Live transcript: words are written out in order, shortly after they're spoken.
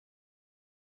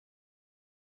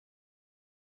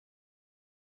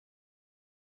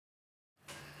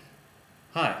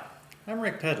Hi, I'm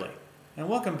Rick Pedley, and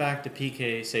welcome back to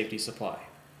PK Safety Supply.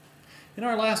 In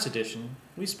our last edition,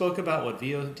 we spoke about what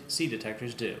VOC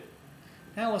detectors do.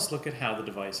 Now let's look at how the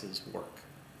devices work.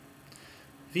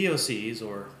 VOCs,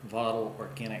 or volatile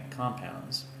organic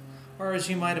compounds, are, as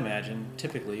you might imagine,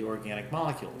 typically organic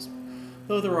molecules,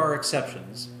 though there are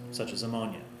exceptions, such as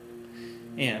ammonia.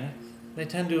 And they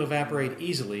tend to evaporate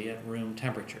easily at room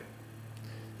temperature.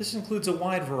 This includes a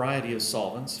wide variety of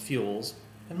solvents, fuels,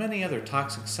 and many other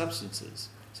toxic substances,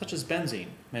 such as benzene,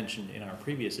 mentioned in our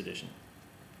previous edition.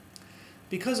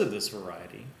 Because of this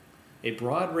variety, a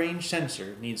broad-range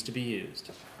sensor needs to be used.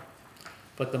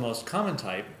 But the most common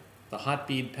type, the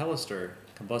Hot-Bead Pellistor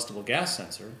combustible gas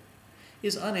sensor,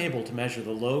 is unable to measure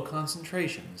the low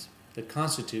concentrations that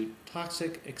constitute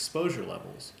toxic exposure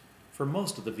levels for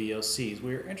most of the VOCs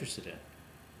we are interested in.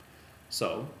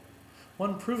 So,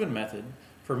 one proven method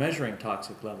for measuring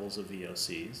toxic levels of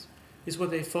VOCs is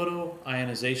with a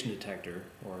photo-ionization detector,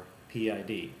 or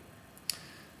PID.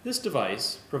 This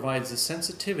device provides the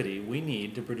sensitivity we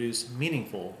need to produce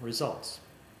meaningful results.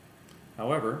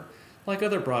 However, like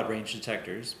other broad-range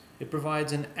detectors, it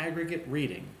provides an aggregate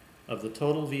reading of the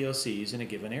total VOCs in a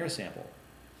given air sample.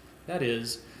 That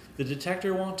is, the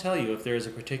detector won't tell you if there is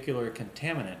a particular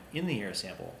contaminant in the air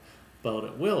sample, but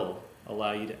it will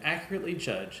allow you to accurately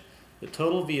judge the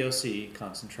total VOC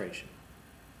concentration.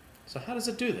 So how does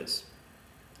it do this?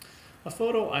 A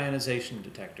photo-ionization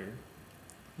detector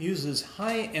uses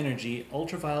high-energy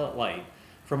ultraviolet light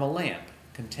from a lamp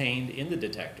contained in the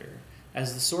detector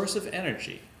as the source of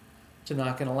energy to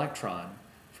knock an electron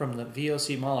from the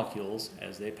VOC molecules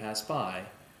as they pass by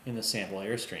in the sample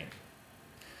airstream.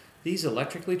 These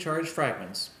electrically charged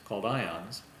fragments, called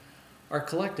ions, are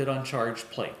collected on charged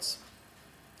plates.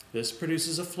 This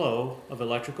produces a flow of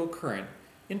electrical current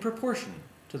in proportion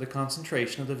to the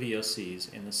concentration of the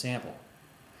VOCs in the sample.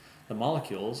 The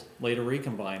molecules later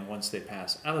recombine once they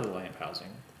pass out of the lamp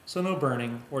housing, so no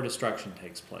burning or destruction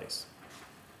takes place.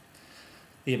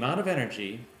 The amount of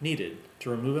energy needed to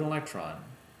remove an electron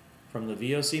from the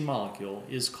VOC molecule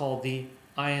is called the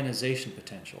ionization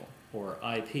potential, or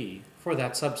IP, for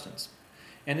that substance,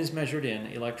 and is measured in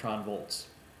electron volts.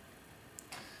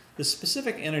 The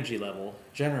specific energy level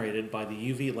generated by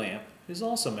the UV lamp is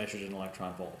also measured in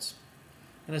electron volts.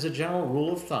 And as a general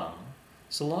rule of thumb,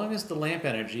 so long as the lamp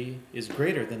energy is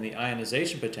greater than the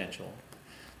ionization potential,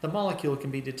 the molecule can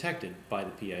be detected by the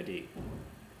PID.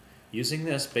 Using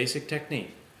this basic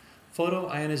technique,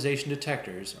 photo-ionization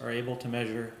detectors are able to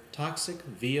measure toxic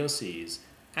VOCs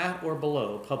at or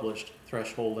below published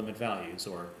threshold limit values,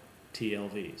 or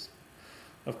TLVs.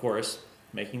 Of course,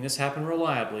 making this happen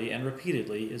reliably and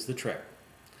repeatedly is the trick.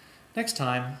 Next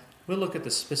time, we'll look at the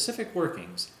specific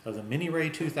workings of the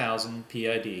MiniRAE 2000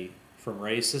 PID from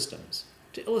RAE Systems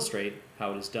to illustrate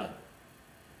how it is done.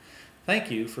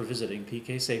 Thank you for visiting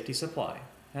PK Safety Supply,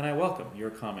 and I welcome your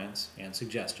comments and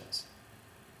suggestions.